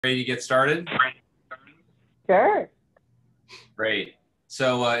Ready to get started? Sure. Great.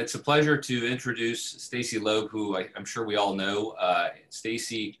 So it's a pleasure to introduce Stacy Loeb, who I'm sure we all know.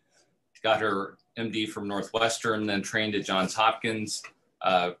 Stacy got her MD from Northwestern, then trained at Johns Hopkins.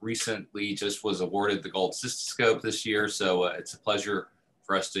 Recently just was awarded the Gold Cystoscope this year. So it's a pleasure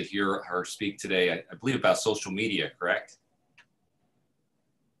for us to hear her speak today, I believe about social media, correct?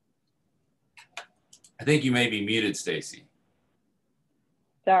 I think you may be muted, Stacy.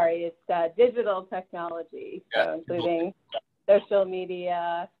 Sorry, it's digital technology, so including social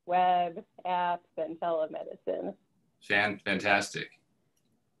media, web, apps, and telemedicine. Fantastic.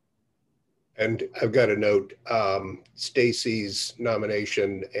 And I've got a note, Stacy's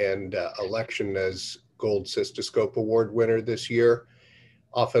nomination and election as Gold Cystoscope Award winner this year.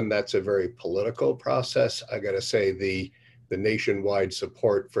 Often that's a very political process. I got to say the nationwide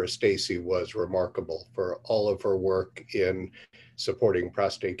support for Stacy was remarkable for all of her work in supporting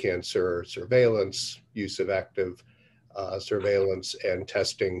prostate cancer surveillance, use of active surveillance, and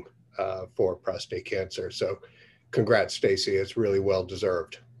testing for prostate cancer. So congrats, Stacy. It's really well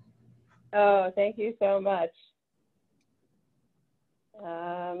deserved. Oh, thank you so much.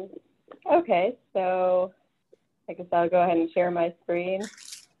 Okay, so I guess I'll go ahead and share my screen.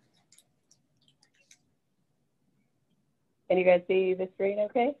 Can you guys see the screen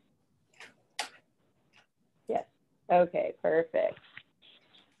okay? Yes. Okay, perfect.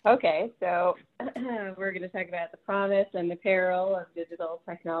 Okay, so we're going to talk about the promise and the peril of digital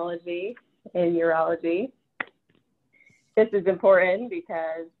technology in urology. This is important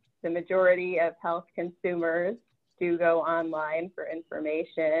because the majority of health consumers do go online for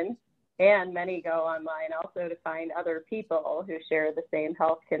information, and many go online also to find other people who share the same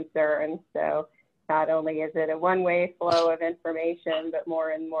health concerns. So not only is it a one-way flow of information, but more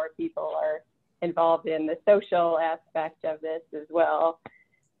and more people are involved in the social aspect of this as well.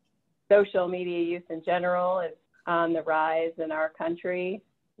 Social media use in general is on the rise in our country,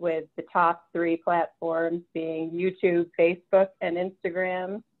 with the top 3 platforms being YouTube, Facebook, and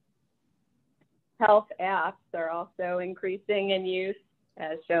Instagram. Health apps are also increasing in use,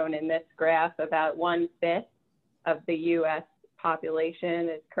 as shown in this graph. About 1/5 of the US population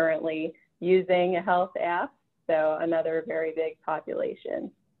is currently using a health app, so another very big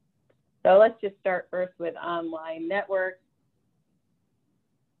population. So let's just start first with online networks.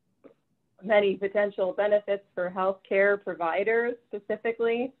 Many potential benefits for healthcare providers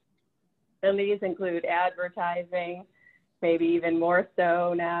specifically, and these include advertising, maybe even more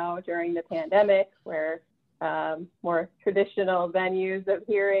so now during the pandemic, where more traditional venues of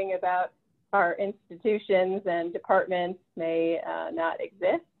hearing about our institutions and departments may not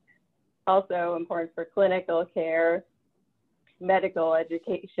exist. Also important for clinical care, medical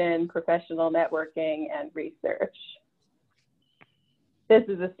education, professional networking, and research. This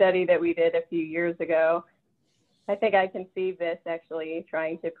is a study that we did a few years ago. I think I conceived this actually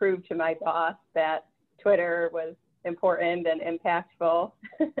trying to prove to my boss that Twitter was important and impactful.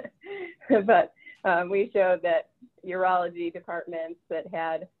 But we showed that urology departments that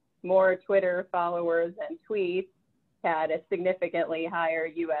had more Twitter followers and tweets had a significantly higher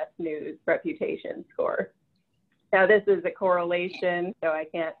US News reputation score. Now this is a correlation, so I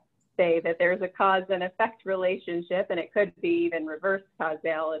can't say that there's a cause and effect relationship, and it could be even reverse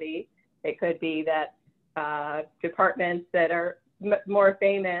causality. It could be that departments that are more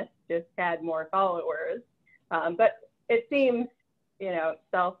famous just had more followers. But it seems,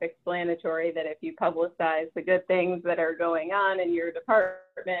 self-explanatory that if you publicize the good things that are going on in your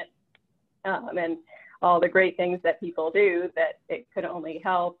department and all the great things that people do, that it could only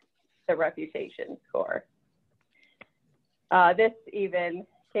help the reputation score. This even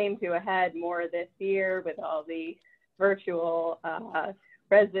came to a head more this year with all the virtual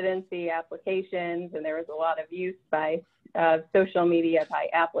residency applications, and there was a lot of use by social media by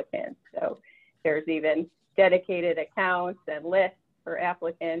applicants. So there's even dedicated accounts and lists for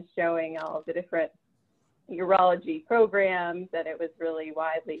applicants showing all of the different urology programs, and it was really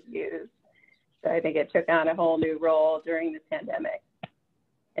widely used. So I think it took on a whole new role during the pandemic.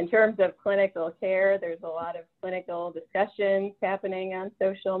 In terms of clinical care, there's a lot of clinical discussions happening on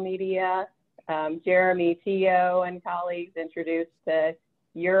social media. Jeremy Teo and colleagues introduced the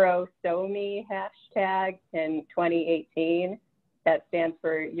Urostomy hashtag in 2018. That stands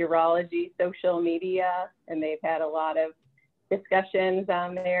for Urology Social Media, and they've had a lot of discussions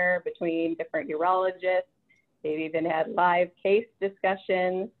on there between different urologists. They've even had live case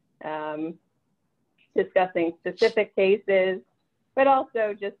discussions, discussing specific cases, but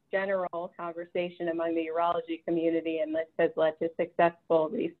also just general conversation among the urology community, and this has led to successful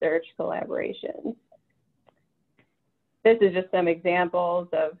research collaborations. This is just some examples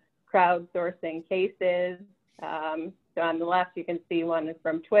of crowdsourcing cases. So on the left, you can see one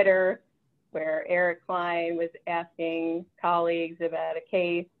from Twitter, where Eric Klein was asking colleagues about a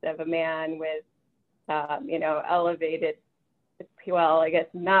case of a man with, elevated, well, I guess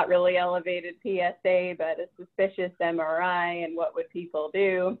not really elevated PSA, but a suspicious MRI, and what would people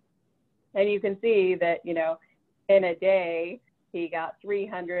do? And you can see that, in a day, he got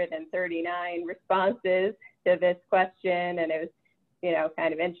 339 responses to this question, and it was,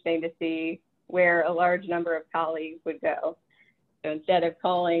 kind of interesting to see where a large number of colleagues would go. So instead of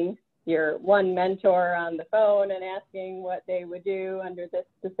calling your one mentor on the phone and asking what they would do under this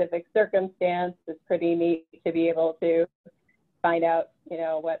specific circumstance, it's pretty neat to be able to find out,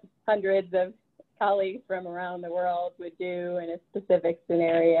 what hundreds of colleagues from around the world would do in a specific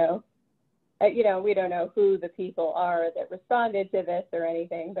scenario. We don't know who the people are that responded to this or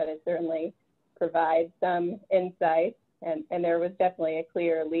anything, but it certainly provides some insight, and there was definitely a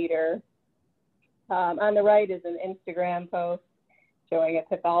clear leader. On the right is an Instagram post showing a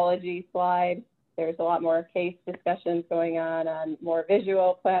pathology slide. There's a lot more case discussions going on more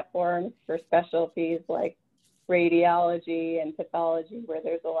visual platforms for specialties like radiology and pathology, where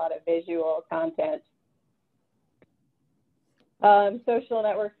there's a lot of visual content. Social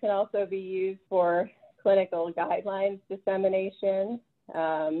networks can also be used for clinical guidelines dissemination.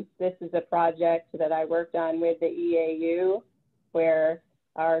 This is a project that I worked on with the EAU, where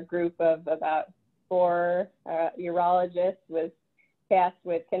our group of about 4 urologists was tasked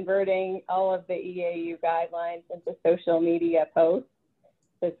with converting all of the EAU guidelines into social media posts.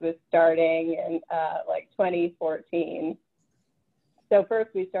 This was starting in 2014. So first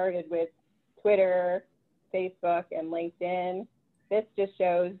we started with Twitter, Facebook, and LinkedIn. This just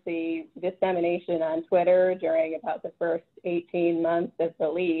shows the dissemination on Twitter during about the first 18 months of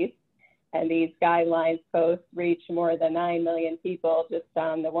release. And these guidelines posts reach more than 9 million people just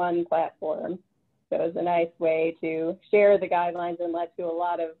on the one platform. So it was a nice way to share the guidelines and led to a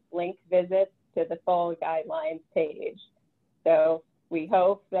lot of link visits to the full guidelines page. So we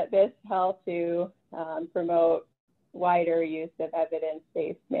hope that this helped to promote wider use of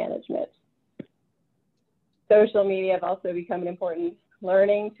evidence-based management. Social media have also become an important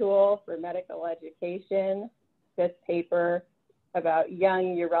learning tool for medical education. This paper about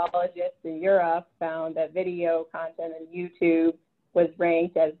young urologists in Europe found that video content on YouTube was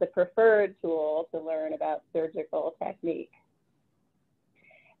ranked as the preferred tool to learn about surgical technique.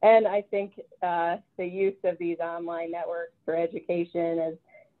 And I think the use of these online networks for education has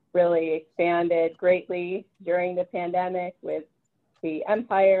really expanded greatly during the pandemic, with the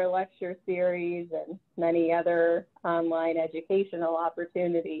Empire Lecture Series and many other online educational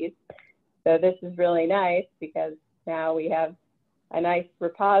opportunities. So this is really nice because now we have a nice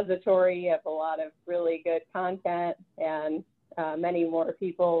repository of a lot of really good content, and many more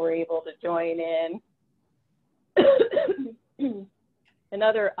people were able to join in.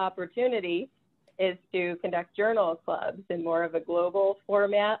 Another opportunity is to conduct journal clubs in more of a global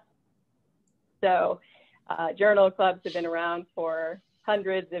format. So journal clubs have been around for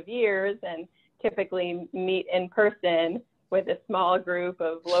hundreds of years and typically meet in person with a small group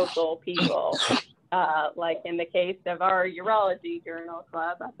of local people. Like in the case of our urology journal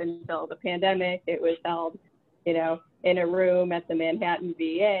club, up until the pandemic, it was held, in a room at the Manhattan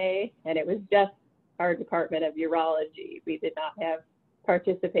VA, and it was just our Department of Urology. We did not have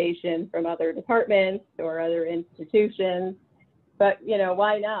participation from other departments or other institutions. But,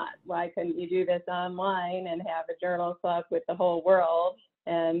 why not? Why couldn't you do this online and have a journal club with the whole world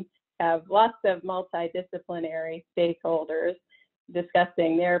and have lots of multidisciplinary stakeholders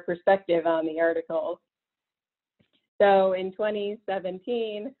discussing their perspective on the articles? So in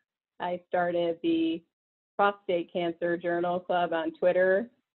 2017, I started the Prostate Cancer Journal Club on Twitter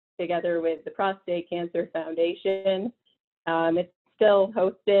together with the Prostate Cancer Foundation. It's still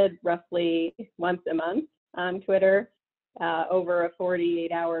hosted roughly once a month on Twitter over a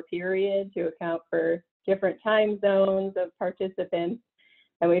 48-hour period to account for different time zones of participants.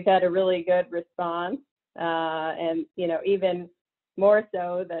 And we've had a really good response, and even more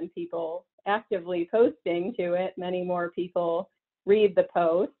so than people actively posting to it, many more people read the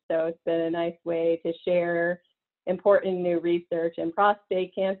post. So it's been a nice way to share important new research in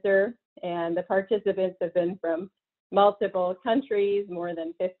prostate cancer. And the participants have been from multiple countries, more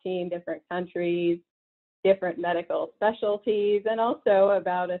than 15 different countries, different medical specialties, and also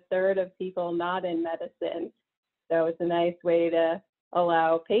about a third of people not in medicine. So it's a nice way to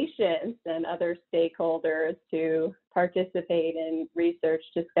allow patients and other stakeholders to participate in research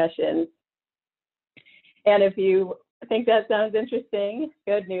discussions. And if you I think that sounds interesting.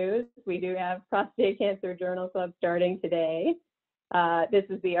 Good news. We do have Prostate Cancer Journal Club starting today. This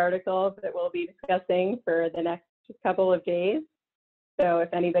is the article that we'll be discussing for the next couple of days. So if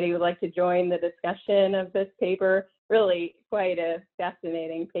anybody would like to join the discussion of this paper, really quite a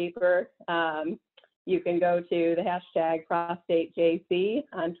fascinating paper, you can go to the hashtag ProstateJC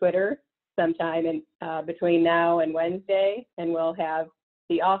on Twitter sometime in between now and Wednesday, and we'll have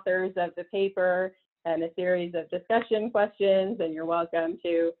the authors of the paper and a series of discussion questions, and you're welcome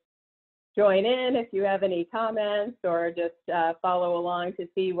to join in if you have any comments or just follow along to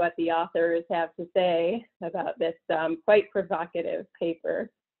see what the authors have to say about this quite provocative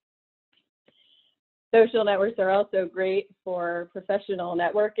paper. Social networks are also great for professional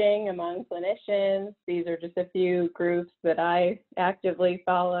networking among clinicians. These are just a few groups that I actively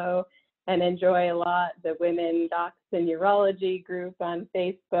follow and enjoy a lot. The Women Docs in Urology group on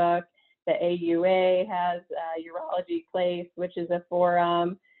Facebook. The AUA has Urology Place, which is a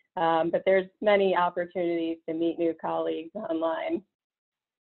forum. But there's many opportunities to meet new colleagues online.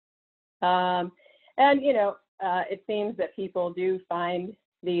 And, you know, it seems that people do find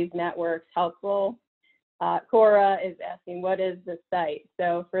these networks helpful. Cora is asking, what is the site?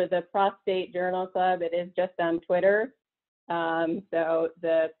 So for the Prostate Journal Club, it is just on Twitter. So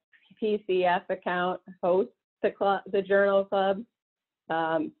the PCF account hosts the Journal Club.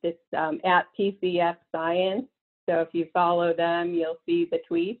 It's at PCF Science. So if you follow them, you'll see the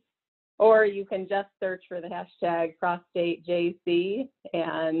tweets. Or you can just search for the hashtag ProstateJC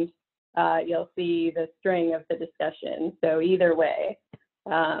and you'll see the string of the discussion. So either way.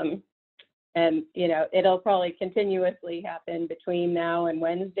 And, you know, it'll probably continuously happen between now and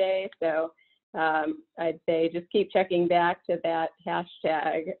Wednesday. So I'd say just keep checking back to that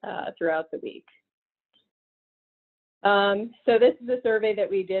hashtag throughout the week. So this is a survey that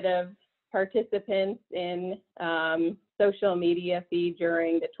we did of participants in social media feed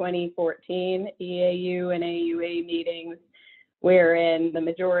during the 2014 EAU and AUA meetings, wherein the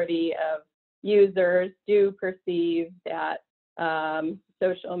majority of users do perceive that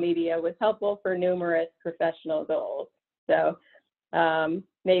social media was helpful for numerous professional goals. So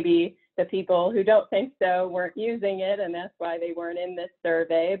maybe the people who don't think so weren't using it, and that's why they weren't in this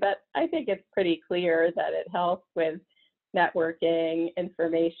survey. But I think it's pretty clear that it helps with networking,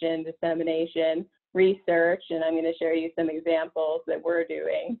 information dissemination, research, and I'm going to share you some examples that we're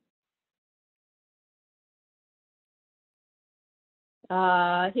doing.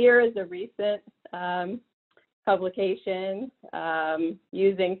 Here is a recent publication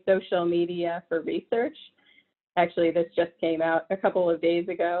using social media for research. Actually, this just came out a couple of days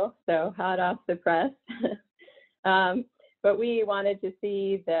ago, so hot off the press. But we wanted to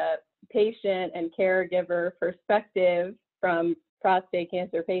see the patient and caregiver perspective from prostate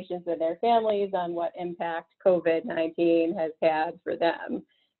cancer patients and their families on what impact COVID-19 has had for them.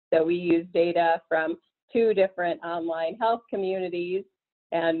 So we use data from 2 different online health communities,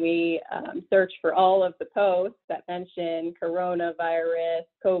 and we search for all of the posts that mention coronavirus,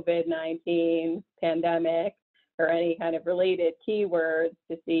 COVID-19, pandemic, or any kind of related keywords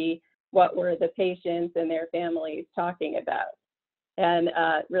to see what were the patients and their families talking about. And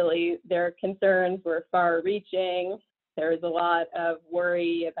really, their concerns were far-reaching. There was a lot of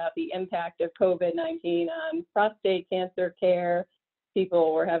worry about the impact of COVID-19 on prostate cancer care.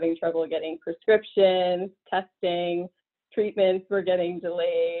 People were having trouble getting prescriptions, testing, treatments were getting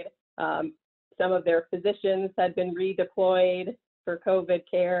delayed. Some of their physicians had been redeployed for COVID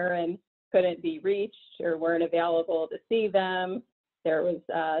care and couldn't be reached or weren't available to see them. There was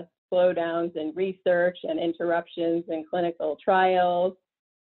slowdowns in research and interruptions in clinical trials.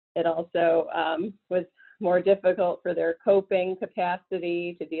 It also was more difficult for their coping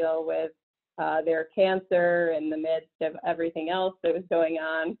capacity to deal with their cancer in the midst of everything else that was going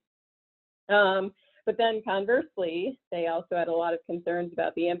on. But then conversely, they also had a lot of concerns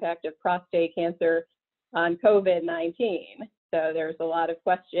about the impact of prostate cancer on COVID-19. So there's a lot of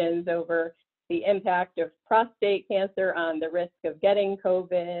questions over the impact of prostate cancer on the risk of getting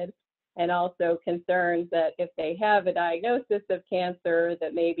COVID, and also concerns that if they have a diagnosis of cancer,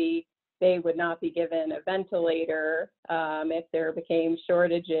 that maybe they would not be given a ventilator if there became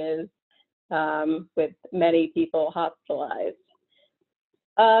shortages with many people hospitalized.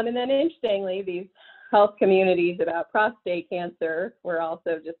 And then interestingly, these health communities about prostate cancer were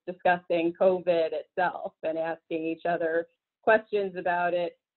also just discussing COVID itself and asking each other questions about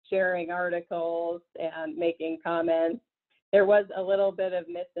it, sharing articles and making comments. There was a little bit of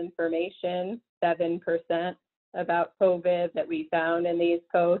misinformation, 7% about COVID that we found in these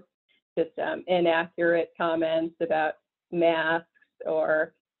posts, just inaccurate comments about masks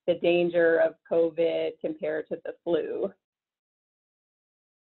or the danger of COVID compared to the flu.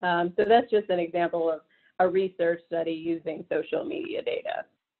 So that's just an example of a research study using social media data.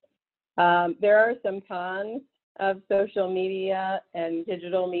 There are some cons of social media and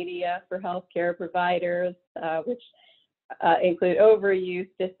digital media for healthcare providers, which include overuse,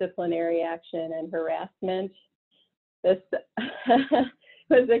 disciplinary action, and harassment. This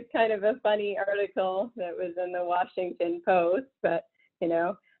was a kind of a funny article that was in the Washington Post, but, you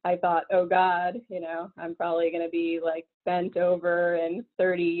know, I thought, oh God, you know, I'm probably going to be like bent over in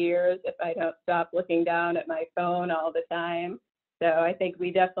 30 years if I don't stop looking down at my phone all the time. So I think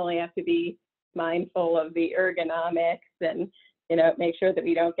we definitely have to be mindful of the ergonomics and, you know, make sure that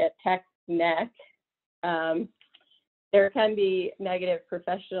we don't get tech neck. There can be negative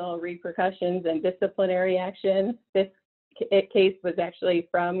professional repercussions and disciplinary action. This case was actually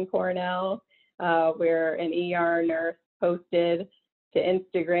from Cornell, where an ER nurse posted to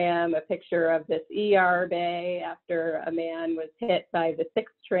Instagram a picture of this ER bay after a man was hit by the 6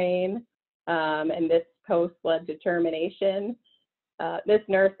 train, and this post led to termination. This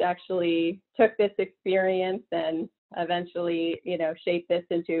nurse actually took this experience and eventually, you know, shaped this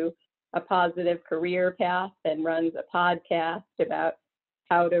into a positive career path and runs a podcast about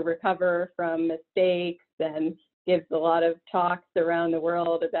how to recover from mistakes and gives a lot of talks around the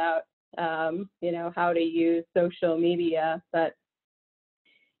world about, you know, how to use social media. But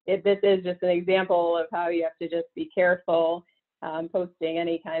this is just an example of how you have to just be careful posting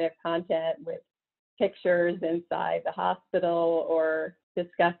any kind of content with pictures inside the hospital or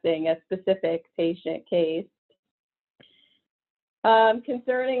discussing a specific patient case.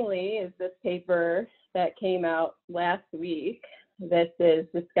 Concerningly is this paper that came out last week. This is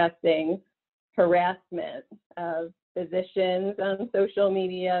discussing harassment of physicians on social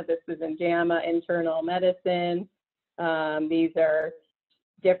media. This was in JAMA Internal Medicine. These are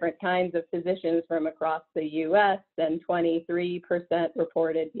different kinds of physicians from across the US, and 23%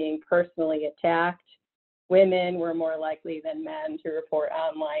 reported being personally attacked. Women were more likely than men to report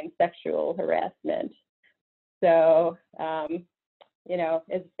online sexual harassment. So, you know,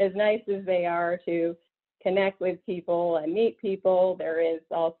 as nice as they are to connect with people and meet people, there is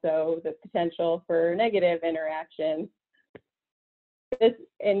also the potential for negative interactions. This,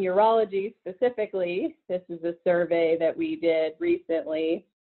 in urology specifically, this is a survey that we did recently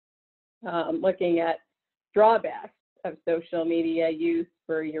looking at drawbacks of social media use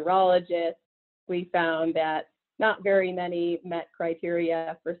for urologists. We found that not very many met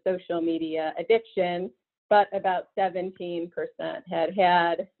criteria for social media addiction, but about 17% had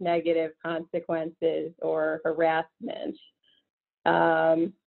had negative consequences or harassment.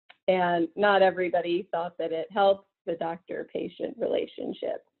 And not everybody thought that it helped the doctor-patient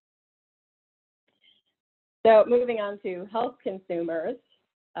relationship. So moving on to health consumers.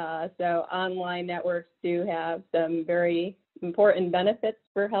 So online networks do have some very important benefits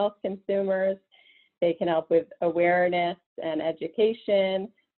for health consumers. They can help with awareness and education,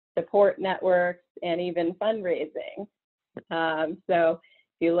 support networks, and even fundraising. So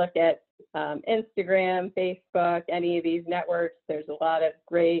if you look at Instagram, Facebook, any of these networks, there's a lot of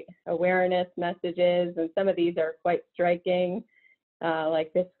great awareness messages, and some of these are quite striking,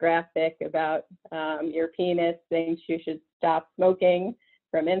 like this graphic about your penis thinks you should stop smoking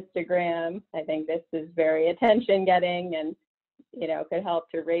from Instagram. I think this is very attention-getting and, you know, could help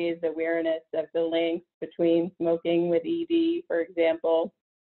to raise awareness of the links between smoking with ED, for example.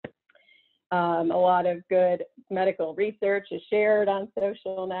 A lot of good medical research is shared on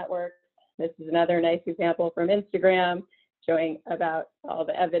social networks. This is another nice example from Instagram showing about all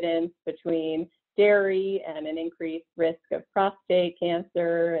the evidence between dairy and an increased risk of prostate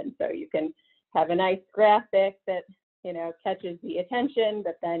cancer. And so you can have a nice graphic that, you know, catches the attention,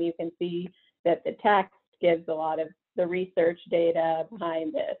 but then you can see that the text gives a lot of the research data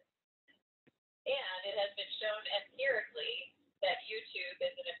behind this. And it has been shown empirically that YouTube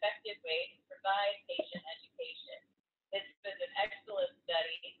is an effective way to provide patient education. This was an excellent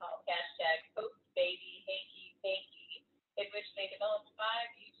study called #PostBabyHankyPanky, in which they developed 5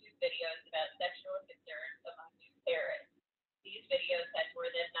 YouTube videos about sexual concerns among new parents. These videos had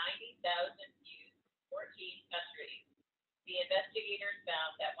more than 90,000 views in 14 countries. The investigators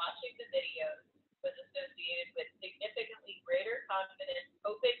found that watching the videos was associated with significantly greater confidence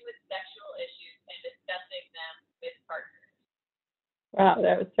coping with sexual issues and discussing them with partners. Wow,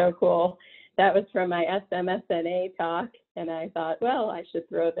 that was so cool. That was from my SMSNA talk, and I thought, well, I should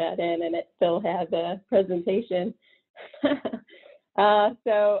throw that in, and it still had the presentation.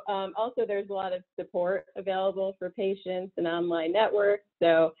 Also, there's a lot of support available for patients and online networks.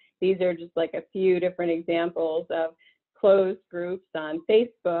 So these are just like a few different examples of closed groups on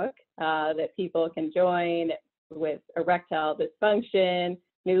Facebook that people can join with erectile dysfunction,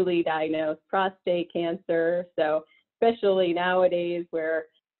 newly diagnosed prostate cancer. So especially nowadays where,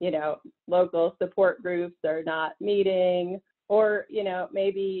 local support groups are not meeting, or,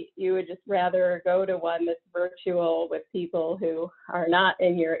 maybe you would just rather go to one that's virtual with people who are not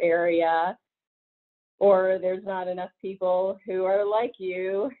in your area, or there's not enough people who are like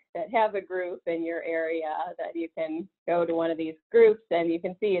you that have a group in your area that you can go to one of these groups and you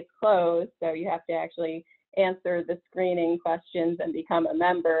can see it's closed. So you have to actually answer the screening questions and become a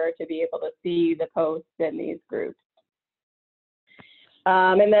member to be able to see the posts in these groups.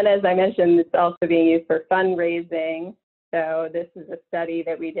 And then, as I mentioned, it's also being used for fundraising. So this is a study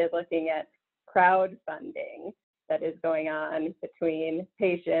that we did looking at crowdfunding that is going on between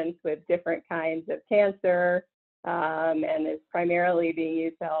patients with different kinds of cancer, and is primarily being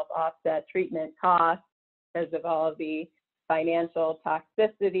used to help offset treatment costs because of all of the financial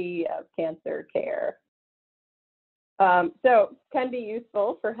toxicity of cancer care. So can be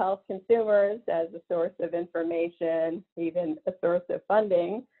useful for health consumers as a source of information, even a source of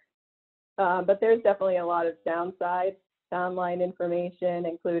funding. But there's definitely a lot of downsides to online information,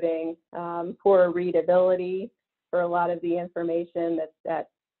 including poor readability for a lot of the information that's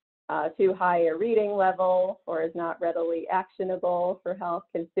at too high a reading level or is not readily actionable for health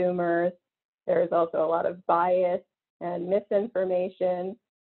consumers. There's also a lot of bias and misinformation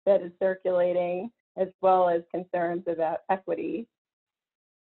that is circulating, as well as concerns about equity.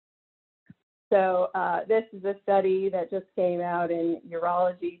 So this is a study that just came out in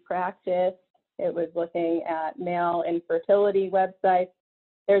urology practice. It was looking at male infertility websites.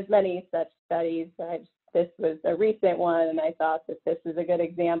 There's many such studies. This was a recent one, and I thought that this is a good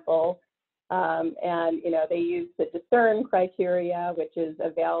example. And they used the Discern criteria, which is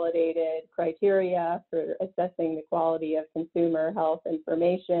a validated criteria for assessing the quality of consumer health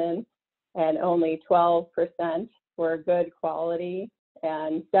information. And only 12% were good quality,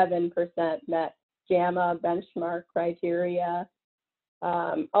 and 7% met JAMA benchmark criteria.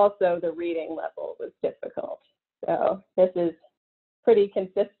 Also, the reading level was difficult. So this is pretty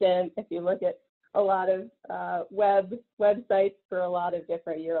consistent if you look at a lot of websites for a lot of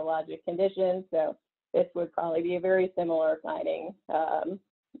different urologic conditions. So this would probably be a very similar finding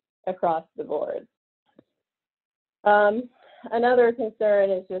across the board. Another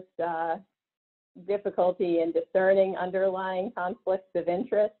concern is just difficulty in discerning underlying conflicts of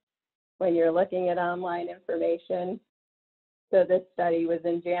interest when you're looking at online information. So this study was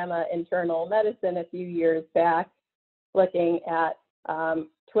in JAMA Internal Medicine a few years back, looking at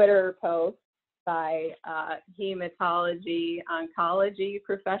Twitter posts by hematology oncology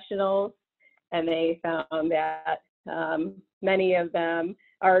professionals, and they found that many of them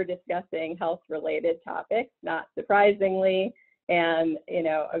are discussing health-related topics, not surprisingly, and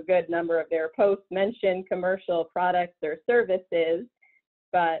a good number of their posts mention commercial products or services,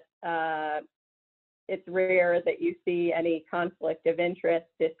 but it's rare that you see any conflict of interest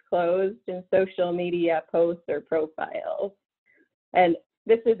disclosed in social media posts or profiles. And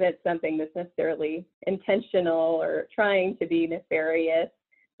this isn't something that's necessarily intentional or trying to be nefarious.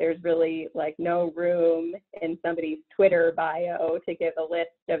 There's really no room in somebody's Twitter bio to give a list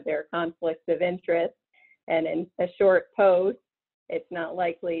of their conflicts of interest. And in a short post, it's not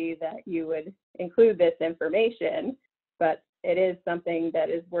likely that you would include this information, but it is something that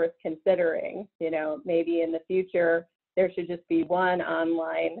is worth considering. Maybe in the future, there should just be one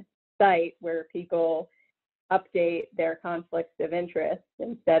online site where people update their conflicts of interest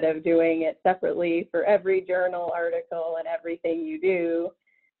instead of doing it separately for every journal article and everything you do,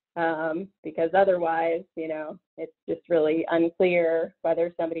 because otherwise, it's just really unclear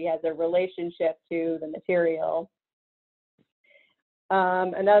whether somebody has a relationship to the material.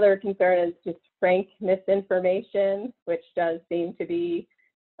 Another concern is just frank misinformation, which does seem to be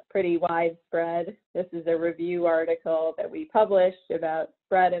pretty widespread. This is a review article that we published about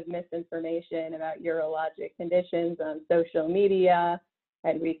spread of misinformation about urologic conditions on social media,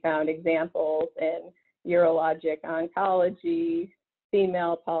 and we found examples in urologic oncology,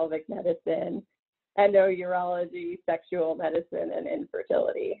 female pelvic medicine, endourology, sexual medicine, and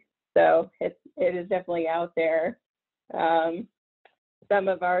infertility. So it is definitely out there. Some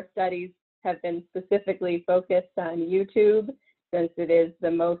of our studies have been specifically focused on YouTube, since it is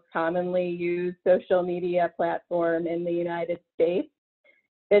the most commonly used social media platform in the United States.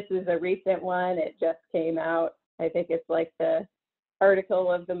 This is a recent one. It just came out. I think it's the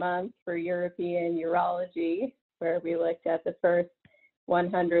article of the month for European urology, where we looked at the first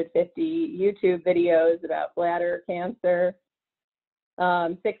 150 YouTube videos about bladder cancer.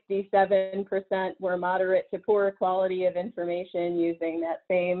 67% were moderate to poor quality of information using that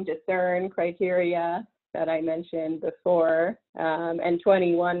same discern criteria that I mentioned before, and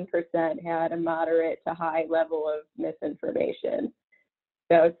 21% had a moderate to high level of misinformation.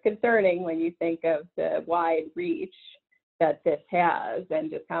 So it's concerning when you think of the wide reach that this has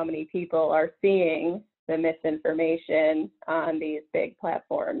and just how many people are seeing the misinformation on these big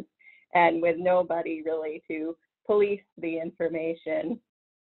platforms, and with nobody really to police the information.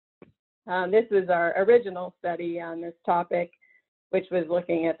 This was our original study on this topic, which was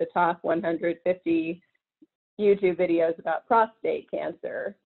looking at the top 150 YouTube videos about prostate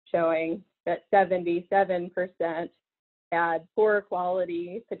cancer, showing that 77% had poor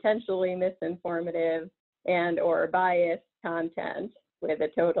quality, potentially misinformative and or biased content, with a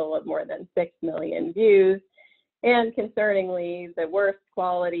total of more than 6 million views. And concerningly, the worst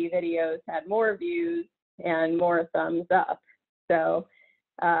quality videos had more views and more thumbs up. So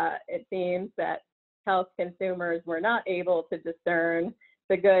it seems that health consumers were not able to discern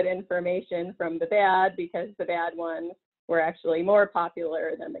the good information from the bad, because the bad ones were actually more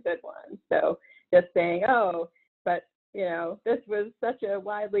popular than the good ones. So just saying, oh, but you know, this was such a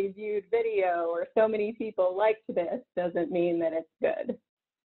widely viewed video, or so many people liked this, doesn't mean that it's good.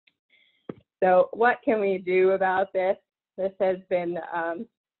 So what can we do about this? This has been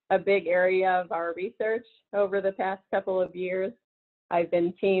a big area of our research over the past couple of years. I've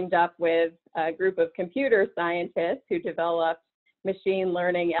been teamed up with a group of computer scientists who developed machine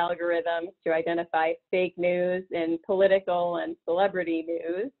learning algorithms to identify fake news in political and celebrity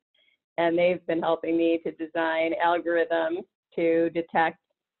news. And they've been helping me to design algorithms to detect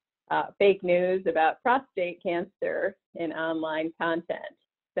fake news about prostate cancer in online content.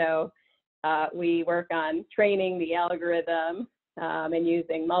 So we work on training the algorithm and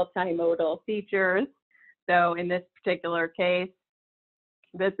using multimodal features. So in this particular case,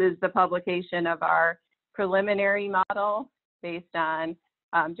 this is the publication of our preliminary model based on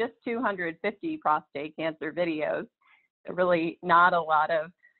just 250 prostate cancer videos. Really not a lot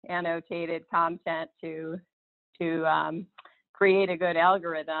of annotated content to create a good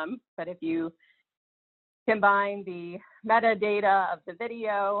algorithm. But if you combine the metadata of the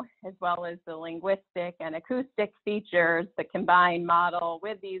video as well as the linguistic and acoustic features, the combined model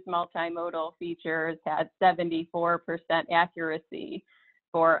with these multimodal features had 74% accuracy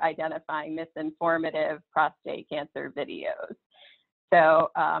for identifying misinformative prostate cancer videos. So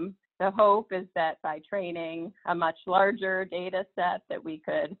the hope is that by training a much larger data set that we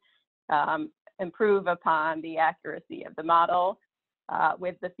could improve upon the accuracy of the model,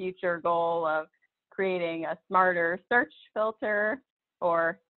 with the future goal of creating a smarter search filter,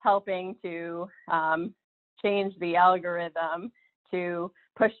 or helping to change the algorithm to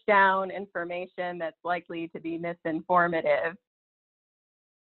push down information that's likely to be misinformative.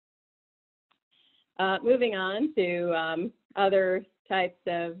 Moving on to other types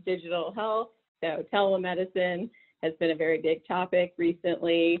of digital health. So telemedicine has been a very big topic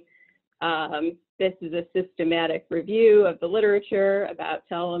recently. This is a systematic review of the literature about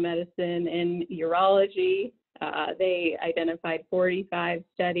telemedicine in urology. They identified 45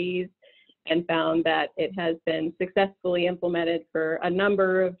 studies and found that it has been successfully implemented for a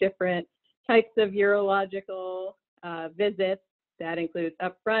number of different types of urological visits. That includes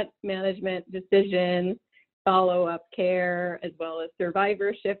upfront management decisions, follow-up care, as well as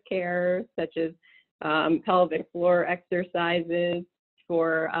survivorship care, such as pelvic floor exercises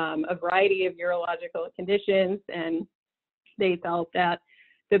for a variety of urological conditions. And they felt that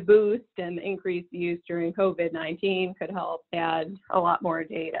the boost and the increased use during COVID-19 could help add a lot more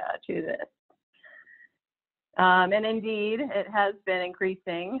data to this. And indeed, it has been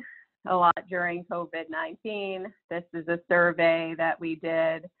increasing a lot during COVID-19. This is a survey that we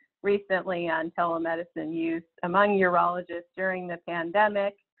did recently on telemedicine use among urologists during the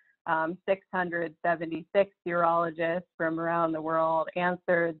pandemic. 676 urologists from around the world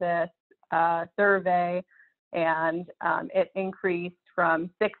answered this survey, and it increased from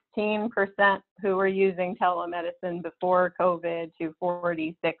 16% who were using telemedicine before COVID to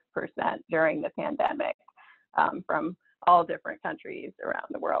 46% during the pandemic, from all different countries around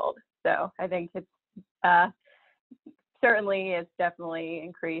the world. So I think it's definitely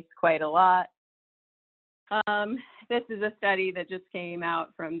increased quite a lot. This is a study that just came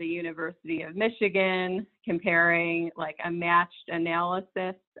out from the University of Michigan, comparing like a matched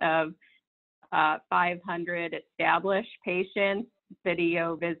analysis of 500 established patients,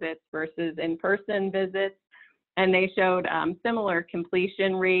 video visits versus in-person visits. And they showed similar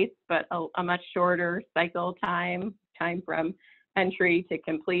completion rates, but a much shorter cycle time from entry to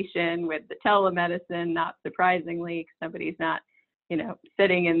completion with the telemedicine, not surprisingly, because somebody's not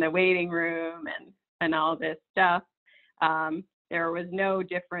sitting in the waiting room and all this stuff. There was no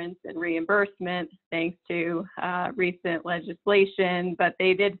difference in reimbursement thanks to recent legislation, but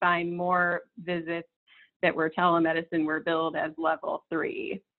they did find more visits that were telemedicine were billed as level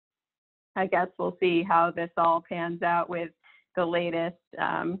 3. I guess we'll see how this all pans out with the latest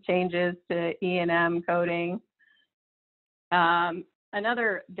changes to E&M coding.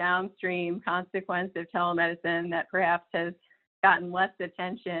 Another downstream consequence of telemedicine that perhaps has gotten less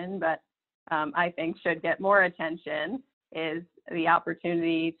attention, but I think should get more attention, is the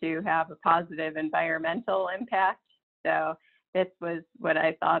opportunity to have a positive environmental impact. So this was what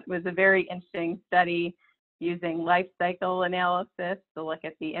I thought was a very interesting study using life cycle analysis to look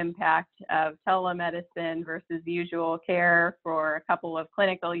at the impact of telemedicine versus usual care for a couple of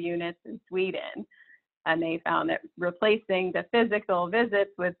clinical units in Sweden. And they found that replacing the physical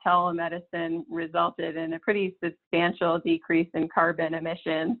visits with telemedicine resulted in a pretty substantial decrease in carbon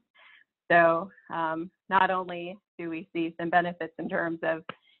emissions. So not only do we see some benefits in terms of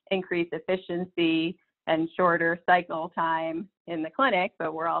increased efficiency and shorter cycle time in the clinic,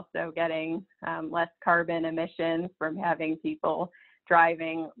 but we're also getting less carbon emissions from having people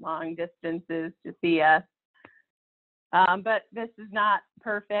driving long distances to see us. But this is not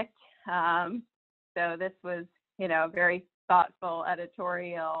perfect. So this was, a very thoughtful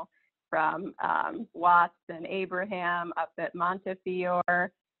editorial from Watts and Abraham up at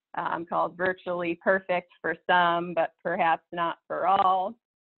Montefiore, called Virtually Perfect for Some, but Perhaps Not for All.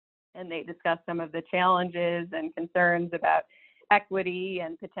 And they discuss some of the challenges and concerns about equity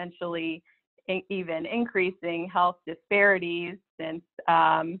and potentially even increasing health disparities, since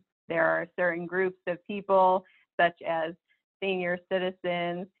there are certain groups of people, such as senior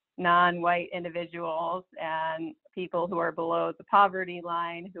citizens, non-white individuals, and people who are below the poverty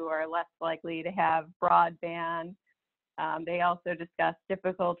line who are less likely to have broadband. They also discuss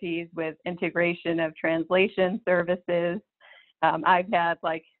difficulties with integration of translation services. I've had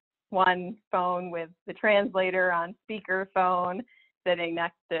one phone with the translator on speakerphone sitting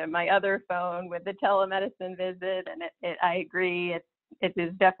next to my other phone with the telemedicine visit, and I agree, it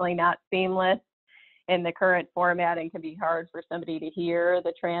is definitely not seamless in the current format and can be hard for somebody to hear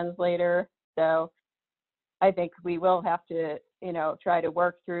the translator. So I think we will have to, try to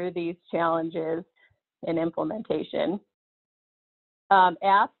work through these challenges in implementation.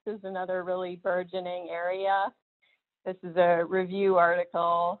 Apps is another really burgeoning area. This is a review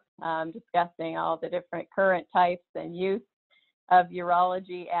article discussing all the different current types and use of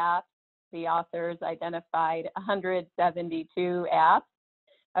urology apps. The authors identified 172 apps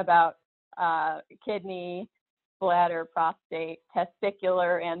about kidney, bladder, prostate,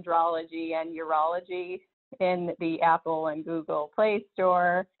 testicular andrology, and urology in the Apple and Google Play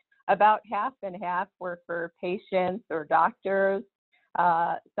Store. About half and half were for patients or doctors.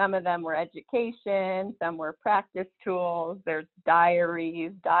 Some of them were education, some were practice tools. There's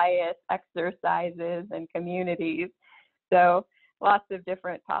diaries, diets, exercises, and communities. So lots of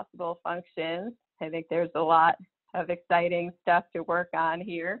different possible functions. I think there's a lot of exciting stuff to work on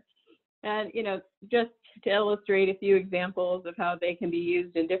here. And, just to illustrate a few examples of how they can be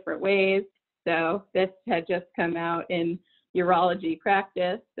used in different ways. So this had just come out in Urology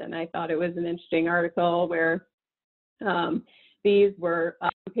Practice, and I thought it was an interesting article where these were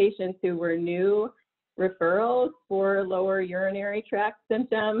patients who were new referrals for lower urinary tract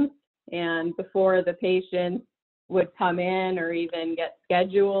symptoms. And before the patient would come in or even get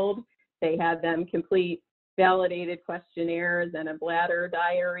scheduled, they had them complete validated questionnaires and a bladder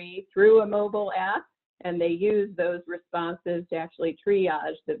diary through a mobile app, and they used those responses to actually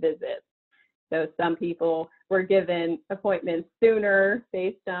triage the visit. So some people were given appointments sooner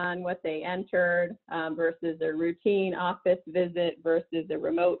based on what they entered versus a routine office visit versus a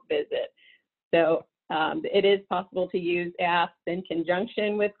remote visit. So it is possible to use apps in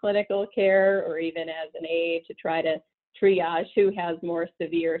conjunction with clinical care or even as an aid to try to triage who has more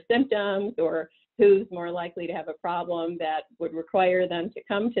severe symptoms or who's more likely to have a problem that would require them to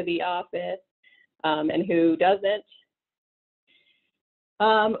come to the office and who doesn't.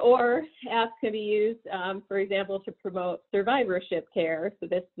 Or apps can be used, for example, to promote survivorship care. So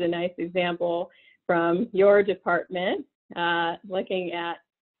this is a nice example from your department, looking at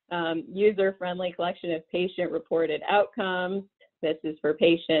user-friendly collection of patient-reported outcomes. This is for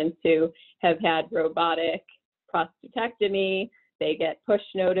patients who have had robotic prostatectomy. They get push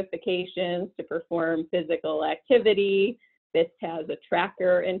notifications to perform physical activity. This has a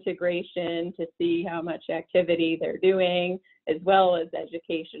tracker integration to see how much activity they're doing, as well as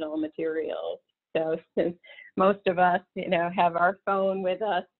educational materials. So since most of us, have our phone with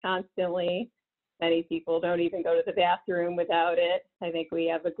us constantly, many people don't even go to the bathroom without it. I think we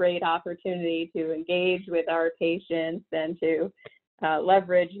have a great opportunity to engage with our patients and to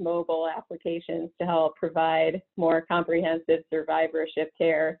leverage mobile applications to help provide more comprehensive survivorship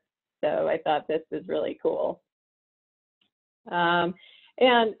care. So I thought this was really cool. And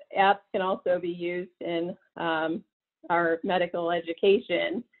apps can also be used in our medical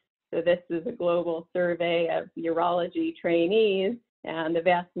education. So this is a global survey of urology trainees, and the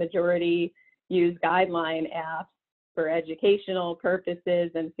vast majority use guideline apps for educational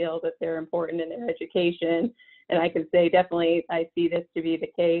purposes and feel that they're important in their education. And I could say definitely I see this to be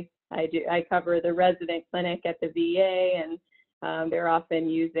the case. I cover the resident clinic at the VA, and they're often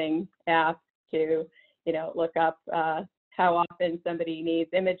using apps to, look up how often somebody needs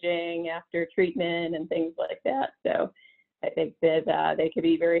imaging after treatment and things like that. So I think that they could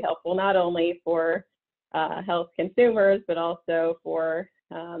be very helpful, not only for health consumers, but also for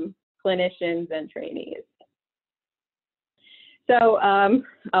clinicians and trainees. So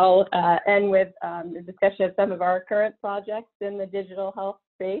I'll end with the discussion of some of our current projects in the digital health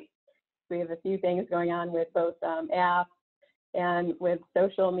space. We have a few things going on with both apps and with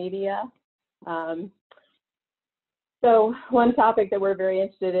social media. So one topic that we're very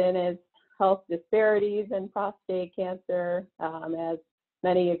interested in is health disparities in prostate cancer. As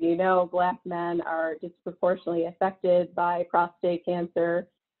many of you know, Black men are disproportionately affected by prostate cancer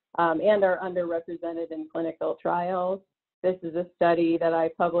and are underrepresented in clinical trials. This is a study that I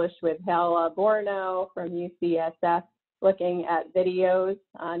published with Hala Borno from UCSF, looking at videos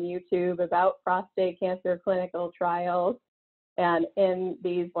on YouTube about prostate cancer clinical trials. And in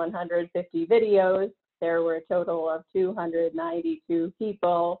these 150 videos, there were a total of 292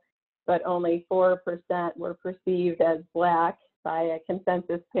 people, but only 4% were perceived as Black by a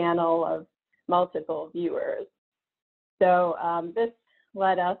consensus panel of multiple viewers. So this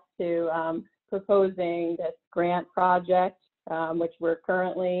led us to proposing this grant project, which we're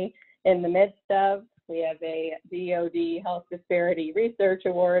currently in the midst of. We have a DoD Health Disparity Research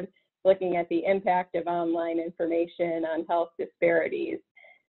Award looking at the impact of online information on health disparities.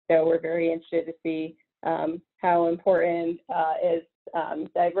 So we're very interested to see how important is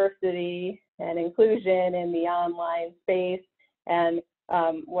diversity and inclusion in the online space, and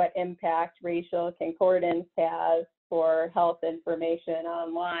what impact racial concordance has for health information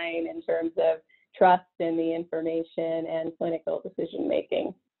online in terms of trust in the information and clinical decision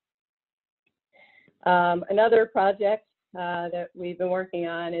making. Another project that we've been working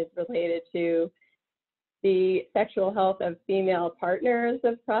on is related to the sexual health of female partners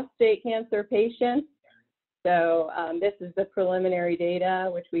of prostate cancer patients. So this is the preliminary data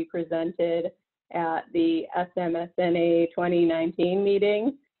which we presented at the SMSNA 2019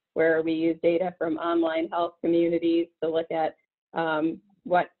 meeting, where we used data from online health communities to look at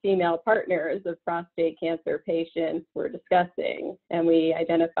what female partners of prostate cancer patients were discussing. And we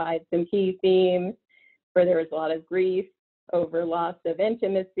identified some key themes where there was a lot of grief over loss of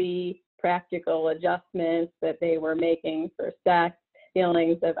intimacy, practical adjustments that they were making for sex,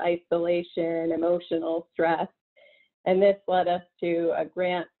 feelings of isolation, emotional stress. And this led us to a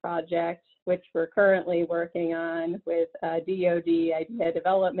grant project, which we're currently working on with a DoD Idea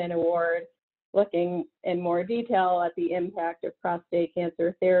Development Award, looking in more detail at the impact of prostate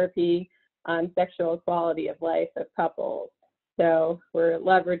cancer therapy on sexual quality of life of couples. So we're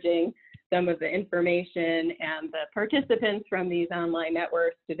leveraging some of the information and the participants from these online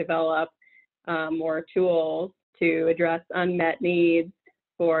networks to develop more tools to address unmet needs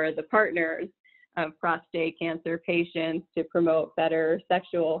for the partners of prostate cancer patients to promote better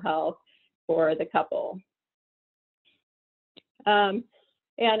sexual health for the couple. And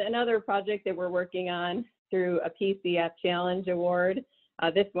another project that we're working on through a PCF Challenge Award,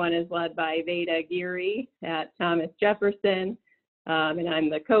 this one is led by Veda Giri at Thomas Jefferson, and I'm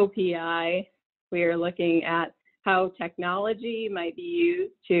the co-PI. We are looking at how technology might be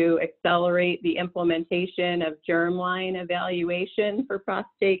used to accelerate the implementation of germline evaluation for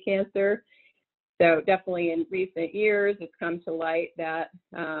prostate cancer. So definitely in recent years, it's come to light that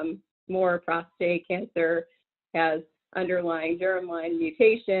more prostate cancer has underlying germline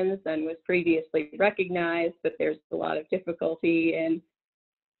mutations than was previously recognized, but there's a lot of difficulty in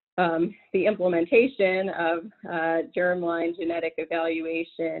the implementation of germline genetic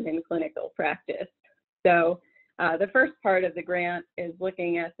evaluation in clinical practice. So the first part of the grant is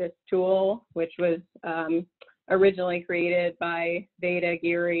looking at this tool, which was originally created by Veda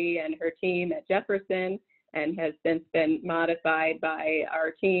Giri and her team at Jefferson, and has since been modified by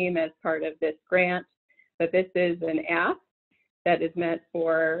our team as part of this grant. But this is an app that is meant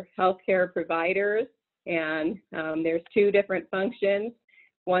for healthcare providers, and there's two different functions.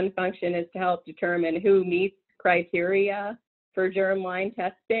 one function is to help determine who meets criteria for germline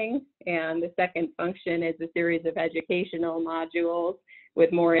testing, and the second function is a series of educational modules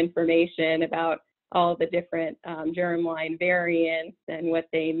with more information about all the different germline variants and what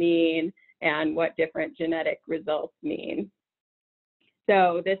they mean and what different genetic results mean.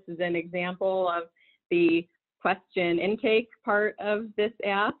 So this is an example of the question intake part of this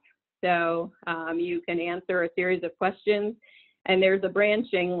app. So you can answer a series of questions, and there's a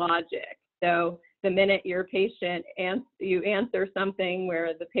branching logic. So the minute your patient you answer something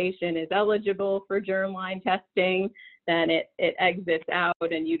where the patient is eligible for germline testing, then it exits out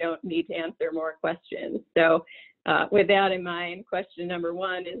and you don't need to answer more questions. So with that in mind, question number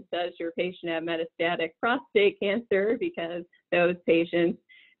one is, does your patient have metastatic prostate cancer? Because those patients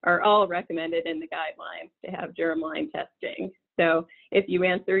are all recommended in the guidelines to have germline testing. So if you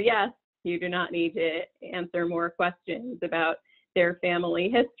answer yes, you do not need to answer more questions about their family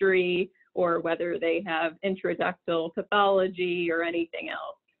history or whether they have intraductal pathology or anything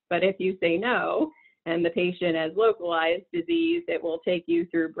else. But if you say no, and the patient has localized disease, it will take you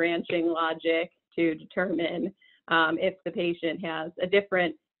through branching logic to determine if the patient has a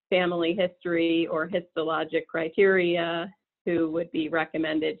different family history or histologic criteria who would be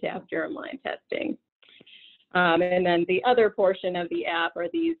recommended to have germline testing. And then the other portion of the app are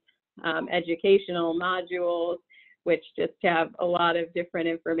these educational modules, which just have a lot of different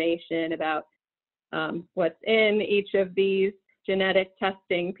information about what's in each of these genetic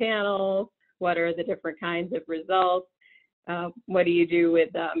testing panels, what are the different kinds of results, what do you do with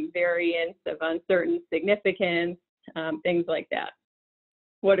variants of uncertain significance, things like that.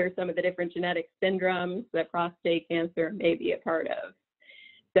 What are some of the different genetic syndromes that prostate cancer may be a part of?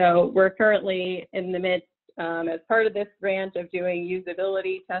 So we're currently in the midst, as part of this grant, of doing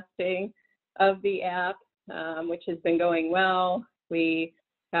usability testing of the app, which has been going well. We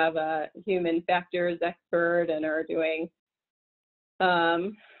have a human factors expert and are doing,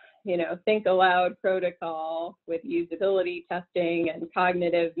 think aloud protocol with usability testing and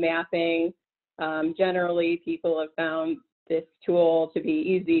cognitive mapping. Generally, people have found this tool to be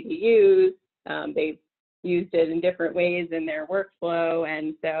easy to use. They've used it in different ways in their workflow.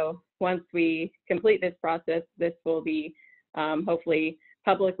 And so once we complete this process, this will be hopefully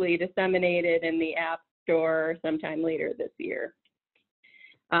publicly disseminated in the App Store sometime later this year.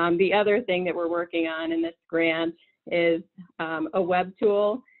 The other thing that we're working on in this grant is a web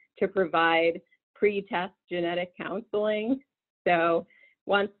tool to provide pre-test genetic counseling. So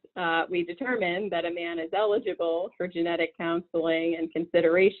once we determine that a man is eligible for genetic counseling and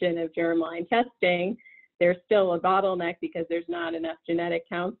consideration of germline testing, there's still a bottleneck because there's not enough genetic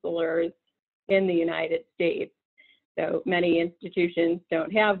counselors in the United States. So many institutions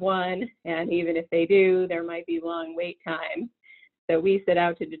don't have one, and even if they do, there might be long wait times. So we set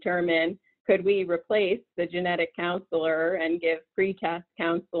out to determine, could we replace the genetic counselor and give pre-test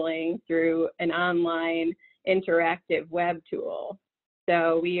counseling through an online interactive web tool?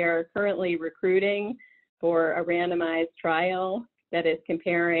 So we are currently recruiting for a randomized trial that is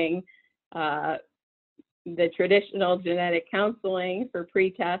comparing the traditional genetic counseling for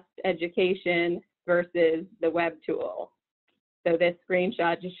pre-test education versus the web tool. So this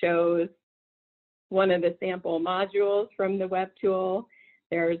screenshot just shows one of the sample modules from the web tool.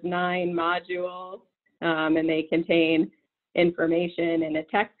 There's 9 modules, and they contain information in a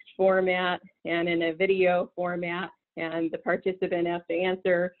text format and in a video format, and the participant has to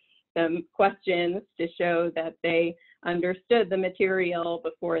answer some questions to show that they understood the material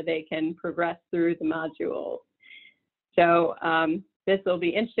before they can progress through the modules. So this will be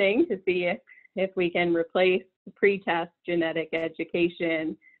interesting to see if we can replace pre-test genetic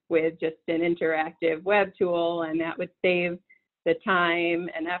education with just an interactive web tool, and that would save the time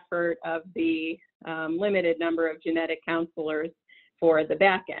and effort of the limited number of genetic counselors for the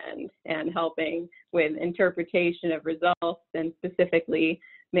back end and helping with interpretation of results and specifically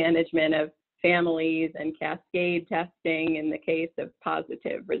management of families and cascade testing in the case of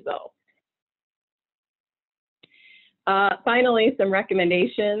positive results. Finally, some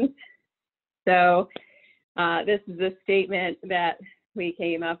recommendations. So this is a statement that we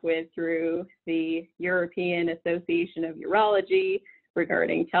came up with through the European Association of Urology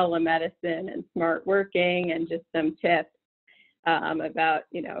regarding telemedicine and smart working, and just some tips about,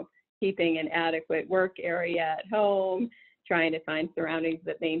 keeping an adequate work area at home, trying to find surroundings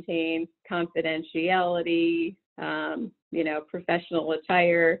that maintain confidentiality, professional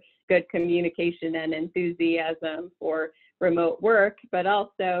attire, good communication and enthusiasm for remote work, but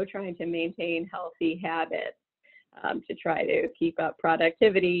also trying to maintain healthy habits to try to keep up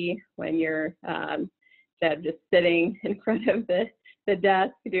productivity when you're instead of just sitting in front of the the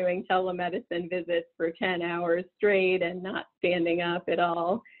desk doing telemedicine visits for 10 hours straight and not standing up at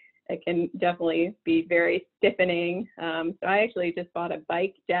all. It can definitely be very stiffening. So I actually just bought a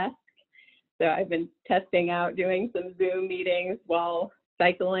bike desk. So I've been testing out doing some Zoom meetings while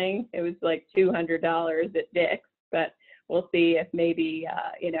cycling. It was like $200 at Dick's, but we'll see if maybe,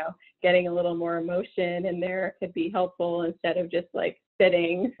 getting a little more motion in there could be helpful instead of just like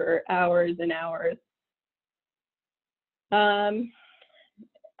sitting for hours and hours.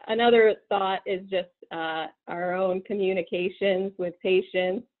 Another thought is just our own communications with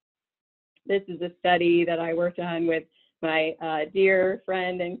patients. This is a study that I worked on with my dear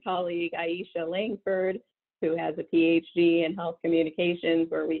friend and colleague, Aisha Langford, who has a PhD in health communications,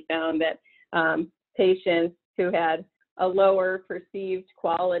 where we found that patients who had a lower perceived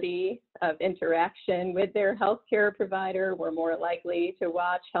quality of interaction with their healthcare provider were more likely to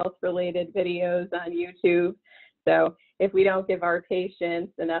watch health-related videos on YouTube. So if we don't give our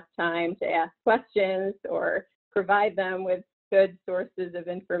patients enough time to ask questions or provide them with good sources of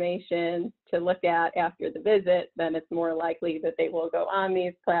information to look at after the visit, then it's more likely that they will go on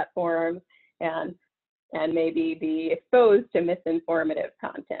these platforms and maybe be exposed to misinformative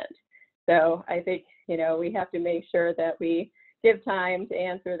content. So I think, we have to make sure that we give time to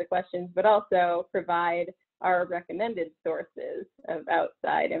answer the questions, but also provide our recommended sources of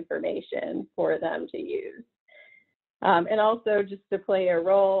outside information for them to use. And also just to play a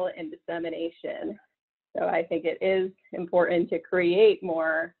role in dissemination. So I think it is important to create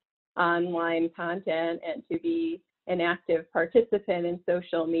more online content and to be an active participant in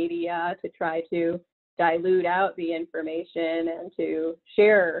social media to try to dilute out the information and to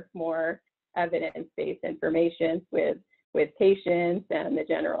share more evidence-based information with patients and the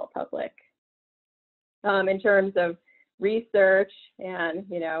general public. In terms of research and,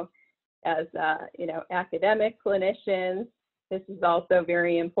 as academic clinicians, this is also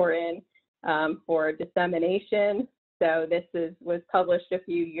very important for dissemination. So this was published a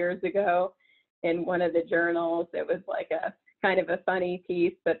few years ago in one of the journals. It was like a kind of a funny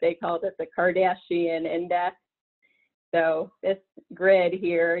piece, but they called it the Kardashian Index. So this grid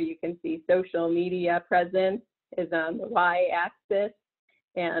here, you can see social media presence is on the y-axis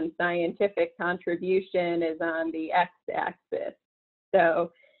and scientific contribution is on the x-axis.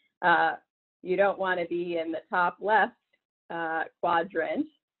 So you don't want to be in the top left quadrant,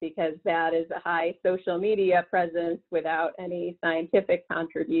 because that is a high social media presence without any scientific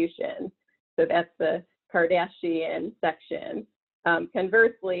contribution. So that's the Kardashian section.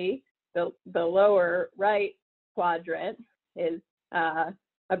 Conversely, the lower right quadrant is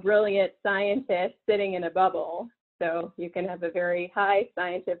a brilliant scientist sitting in a bubble. So you can have a very high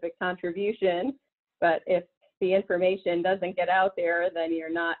scientific contribution, but if the information doesn't get out there, then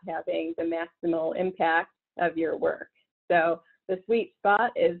you're not having the maximal impact of your work. So the sweet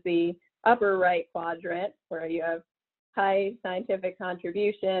spot is the upper right quadrant, where you have high scientific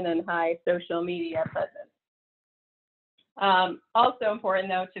contribution and high social media presence. Also important,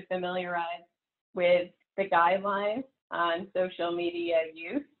 though, to familiarize with the guidelines on social media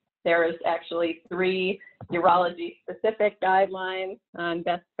use. There's actually 3 urology-specific guidelines on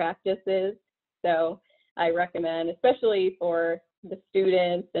best practices. So I recommend, especially for the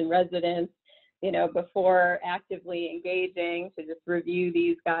students and residents, before actively engaging, to just review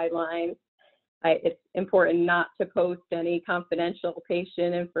these guidelines. It's important not to post any confidential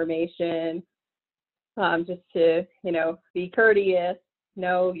patient information, just to, be courteous,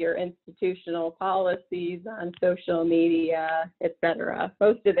 know your institutional policies on social media, etc.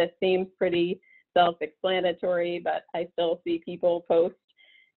 Most of this seems pretty self-explanatory, but I still see people post,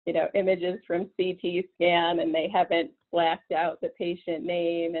 images from CT scan and they haven't blacked out the patient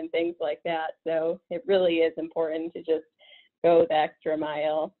name and things like that. So it really is important to just go the extra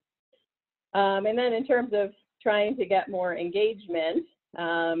mile. And then in terms of trying to get more engagement,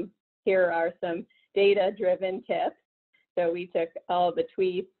 here are some data-driven tips. So we took all the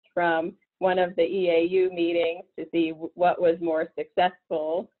tweets from one of the EAU meetings to see what was more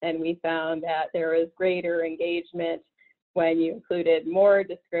successful, and we found that there was greater engagement when you included more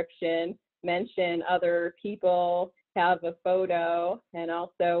description, mention other people, have a photo, and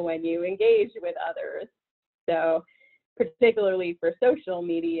also when you engage with others. So particularly for social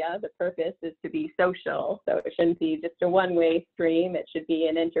media, the purpose is to be social. So it shouldn't be just a one-way stream, it should be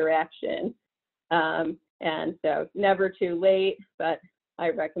an interaction. And so never too late, but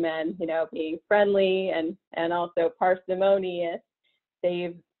I recommend, being friendly and also parsimonious.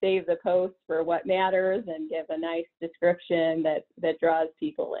 Save the post for what matters and give a nice description that draws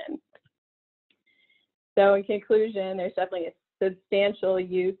people in. So in conclusion, there's definitely a substantial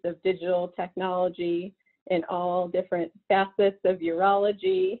use of digital technology in all different facets of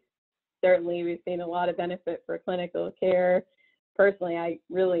urology. Certainly, we've seen a lot of benefit for clinical care. Personally, I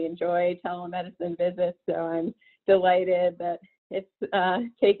really enjoy telemedicine visits, so I'm delighted that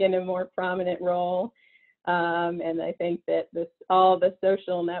it's taken a more prominent role. And I think that all the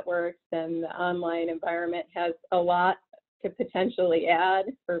social networks and the online environment has a lot to potentially add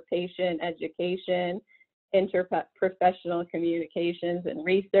for patient education, interprofessional communications, and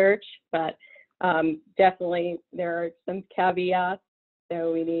research. But definitely there are some caveats.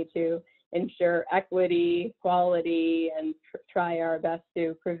 So we need to ensure equity, quality, and try our best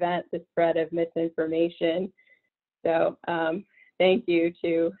to prevent the spread of misinformation. So thank you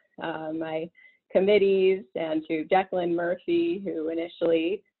to my committees and to Declan Murphy, who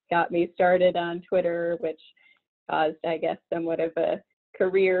initially got me started on Twitter, which caused, I guess, somewhat of a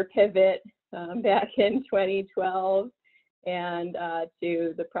career pivot back in 2012, and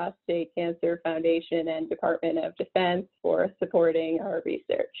to the Prostate Cancer Foundation and Department of Defense for supporting our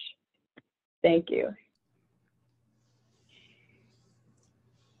research. Thank you.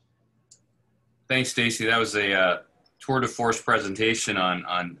 Thanks, Stacy. That was a tour de force presentation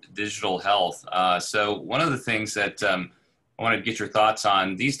on digital health. So one of the things that I wanted to get your thoughts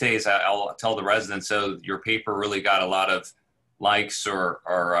on, these days I'll tell the residents, so your paper really got a lot of likes or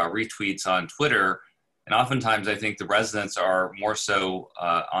retweets on Twitter. And oftentimes I think the residents are more so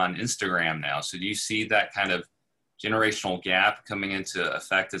on Instagram now. So do you see that kind of generational gap coming into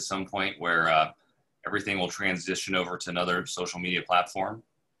effect at some point where everything will transition over to another social media platform?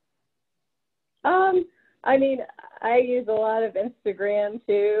 I mean, I use a lot of Instagram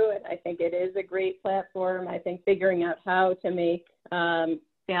too, and I think it is a great platform. I think figuring out how to make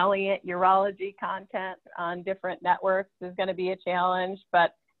salient urology content on different networks is going to be a challenge.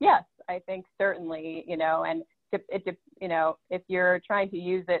 But yes, I think certainly, and if you're trying to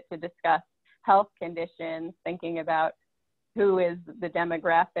use it to discuss health conditions, thinking about who is the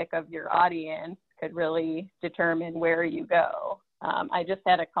demographic of your audience could really determine where you go. I just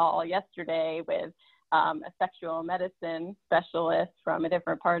had a call yesterday with a sexual medicine specialist from a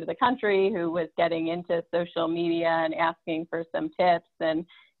different part of the country who was getting into social media and asking for some tips. And,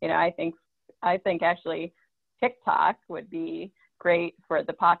 I think actually TikTok would be great for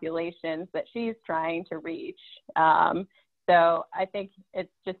the populations that she's trying to reach. So I think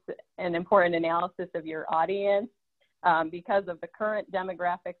it's just an important analysis of your audience because of the current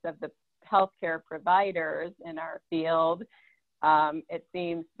demographics of the healthcare providers in our field. It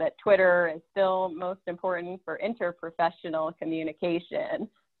seems that Twitter is still most important for interprofessional communication.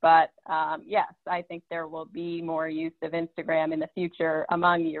 But yes, I think there will be more use of Instagram in the future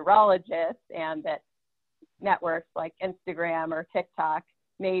among urologists, and that networks like Instagram or TikTok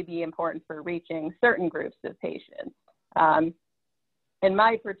may be important for reaching certain groups of patients. In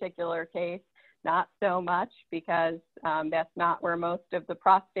my particular case, not so much, because that's not where most of the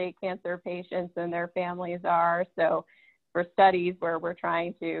prostate cancer patients and their families are. So for studies where we're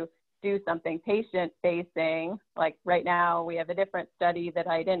trying to do something patient-facing, like right now we have a different study that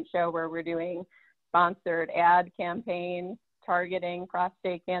I didn't show where we're doing sponsored ad campaigns targeting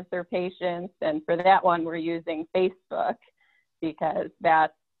prostate cancer patients. And for that one, we're using Facebook because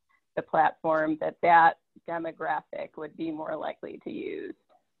that's the platform that demographic would be more likely to use.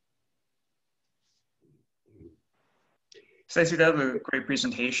 Stacy, that was a great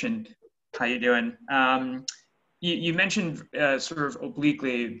presentation. How you doing? You mentioned sort of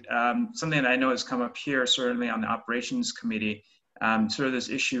obliquely something that I know has come up here, certainly on the operations committee, sort of this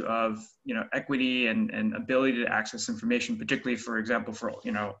issue of equity and ability to access information, particularly, for example, for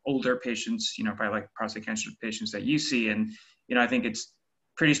older patients, probably like prostate cancer patients that you see. And I think it's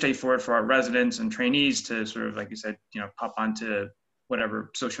pretty straightforward for our residents and trainees to sort of, like you said, pop onto whatever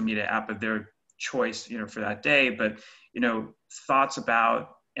social media app of their choice, for that day. But thoughts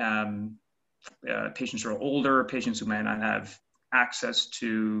about patients who are older, patients who might not have access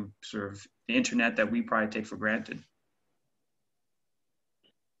to sort of the internet that we probably take for granted.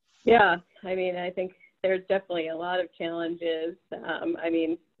 Yeah, I mean, I think there's definitely a lot of challenges. I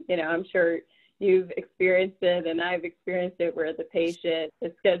mean, I'm sure you've experienced it and I've experienced it where the patient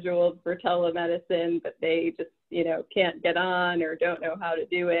is scheduled for telemedicine, but they just, can't get on or don't know how to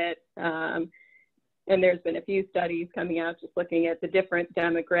do it. And there's been a few studies coming out just looking at the different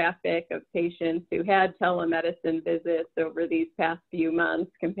demographic of patients who had telemedicine visits over these past few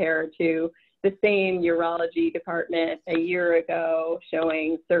months compared to the same urology department a year ago,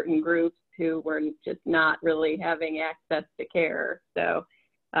 showing certain groups who were just not really having access to care. So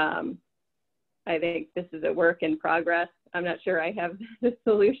I think this is a work in progress. I'm not sure I have the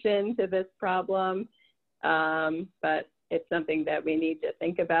solution to this problem, but it's something that we need to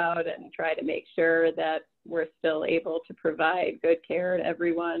think about and try to make sure that we're still able to provide good care to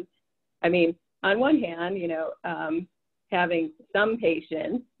everyone. I mean, on one hand, having some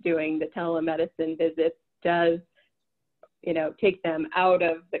patients doing the telemedicine visits does, take them out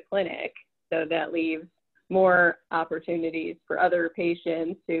of the clinic. So that leaves more opportunities for other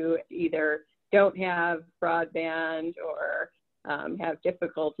patients who either don't have broadband or have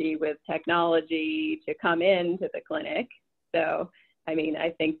difficulty with technology to come into the clinic. So, I mean,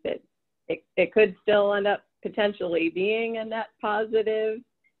 I think that it could still end up potentially being a net positive,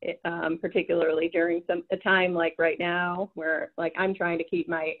 particularly during a time like right now where like I'm trying to keep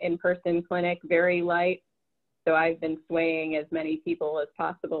my in-person clinic very light. So I've been swaying as many people as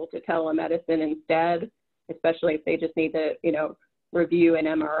possible to telemedicine instead, especially if they just need to, review an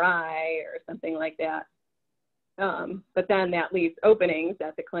MRI or something like that. But then that leaves openings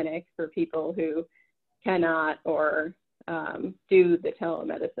at the clinic for people who cannot or do the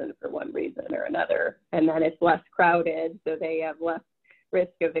telemedicine for one reason or another. And then it's less crowded, so they have less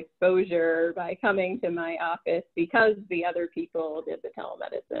risk of exposure by coming to my office because the other people did the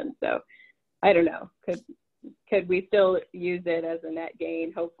telemedicine. So I don't know, could we still use it as a net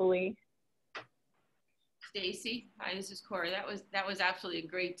gain, hopefully? Stacy, hi, this is Cora. That was absolutely a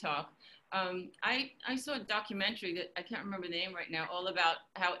great talk. I saw a documentary that I can't remember the name right now, all about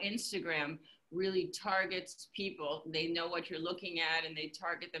how Instagram really targets people. They know what you're looking at and they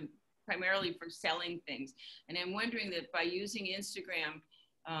target them primarily for selling things. And I'm wondering that by using Instagram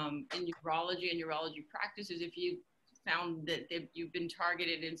in urology and urology practices, if you found that you've been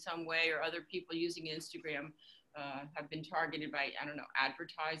targeted in some way, or other people using Instagram have been targeted by, I don't know,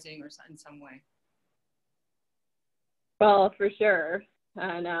 advertising or in some way. Well, for sure.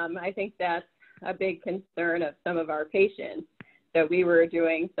 And I think that's a big concern of some of our patients. So we were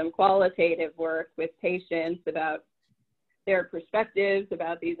doing some qualitative work with patients about their perspectives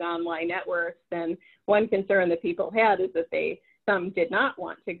about these online networks. And one concern that people had is that some did not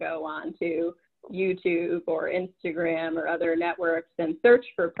want to go on to YouTube or Instagram or other networks and search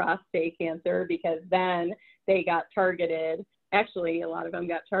for prostate cancer, because then they got targeted. Actually, a lot of them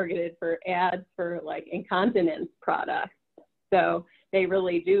got targeted for ads for like incontinence products. So they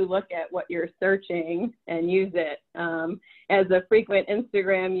really do look at what you're searching and use it. As a frequent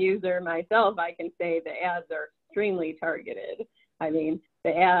Instagram user myself, I can say the ads are extremely targeted. I mean,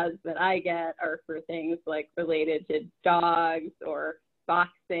 the ads that I get are for things like related to dogs or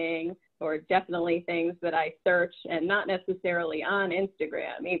boxing, or definitely things that I search and not necessarily on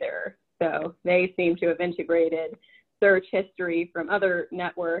Instagram either. So they seem to have integrated search history from other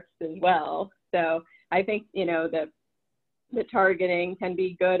networks as well. So I think, the targeting can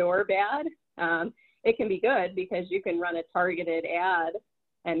be good or bad. It can be good because you can run a targeted ad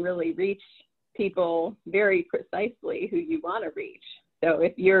and really reach people very precisely who you want to reach. So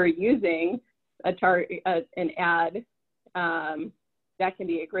if you're using an ad, that can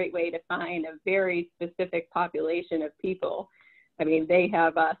be a great way to find a very specific population of people. I mean, they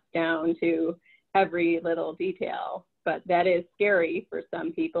have us down to every little detail, but that is scary for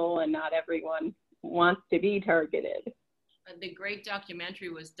some people, and not everyone wants to be targeted. The great documentary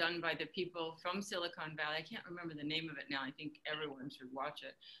was done by the people from Silicon Valley. I can't remember the name of it now. I think everyone should watch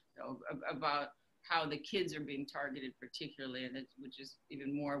it. So, about how the kids are being targeted particularly, and which is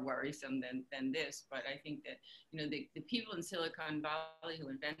even more worrisome than this. But I think that, the people in Silicon Valley who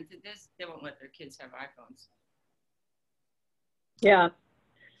invented this, they won't let their kids have iPhones. Yeah.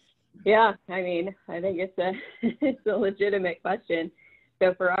 I mean, I think it's a legitimate question.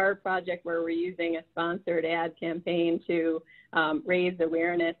 So for our project, where we're using a sponsored ad campaign to raise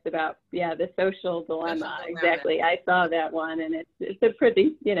awareness about, the social dilemma. Exactly. I saw that one, and it's a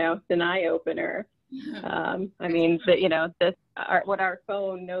pretty, it's an eye opener. I mean, what our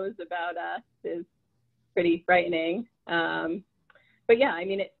phone knows about us is pretty frightening. But yeah, I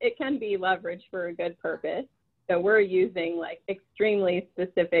mean, it can be leveraged for a good purpose. So we're using like extremely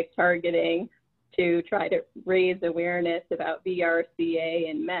specific targeting to try to raise awareness about BRCA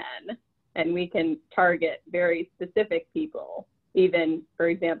in men. And we can target very specific people. Even, for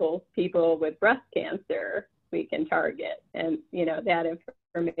example, people with breast cancer, we can target. And, that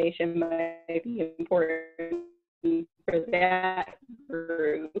information might be important for that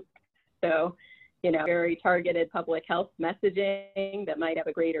group. So, very targeted public health messaging that might have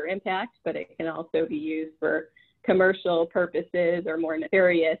a greater impact, but it can also be used for commercial purposes or more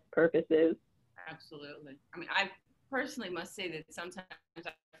nefarious purposes. Absolutely. I mean, I personally must say that sometimes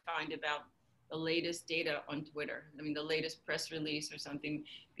I find about the latest data on Twitter. I mean, the latest press release or something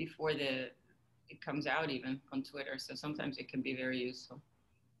before it comes out even on Twitter. So sometimes it can be very useful.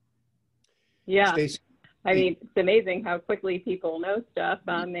 Yeah. Stacy, I mean, it's amazing how quickly people know stuff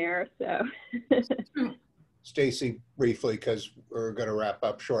on there. So Stacy, briefly, because we're going to wrap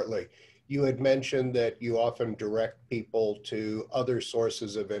up shortly. You had mentioned that you often direct people to other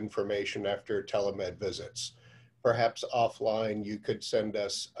sources of information after telemed visits. Perhaps offline, you could send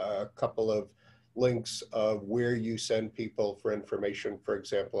us a couple of links of where you send people for information, for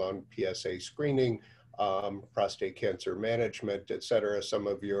example, on PSA screening, prostate cancer management, et cetera, some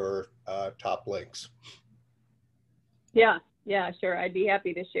of your top links. Yeah, sure. I'd be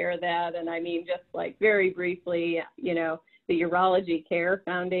happy to share that. And I mean, just like very briefly, you know, the Urology Care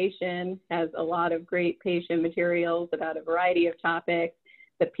Foundation has a lot of great patient materials about a variety of topics.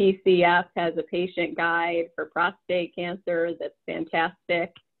 The PCF has a patient guide for prostate cancer that's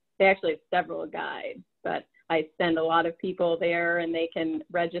fantastic. They actually have several guides, but I send a lot of people there and they can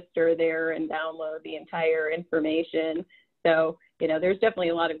register there and download the entire information. So, you know, there's definitely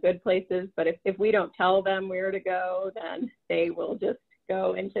a lot of good places, but if we don't tell them where to go, then they will just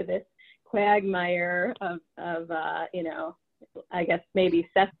go into this quagmire of you know, I guess maybe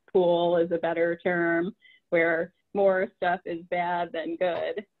cesspool is a better term, where more stuff is bad than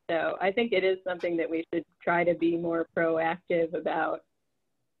good. So I think it is something that we should try to be more proactive about.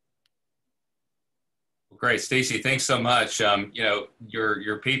 Great, Stacy, thanks so much. You know,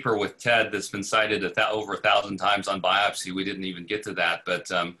 your paper with Ted that's been cited over 1,000 times on biopsy, we didn't even get to that, but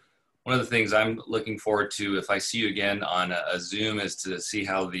one of the things I'm looking forward to if I see you again on a Zoom is to see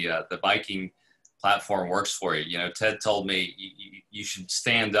how the Viking platform works for you. You know, Ted told me you should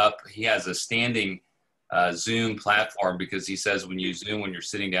stand up. He has a standing Zoom platform because he says when you Zoom, when you're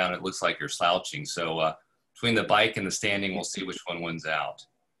sitting down, it looks like you're slouching. So between the bike and the standing, we'll see which one wins out.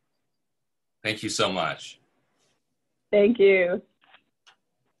 Thank you so much. Thank you.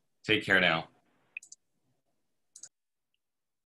 Take care now.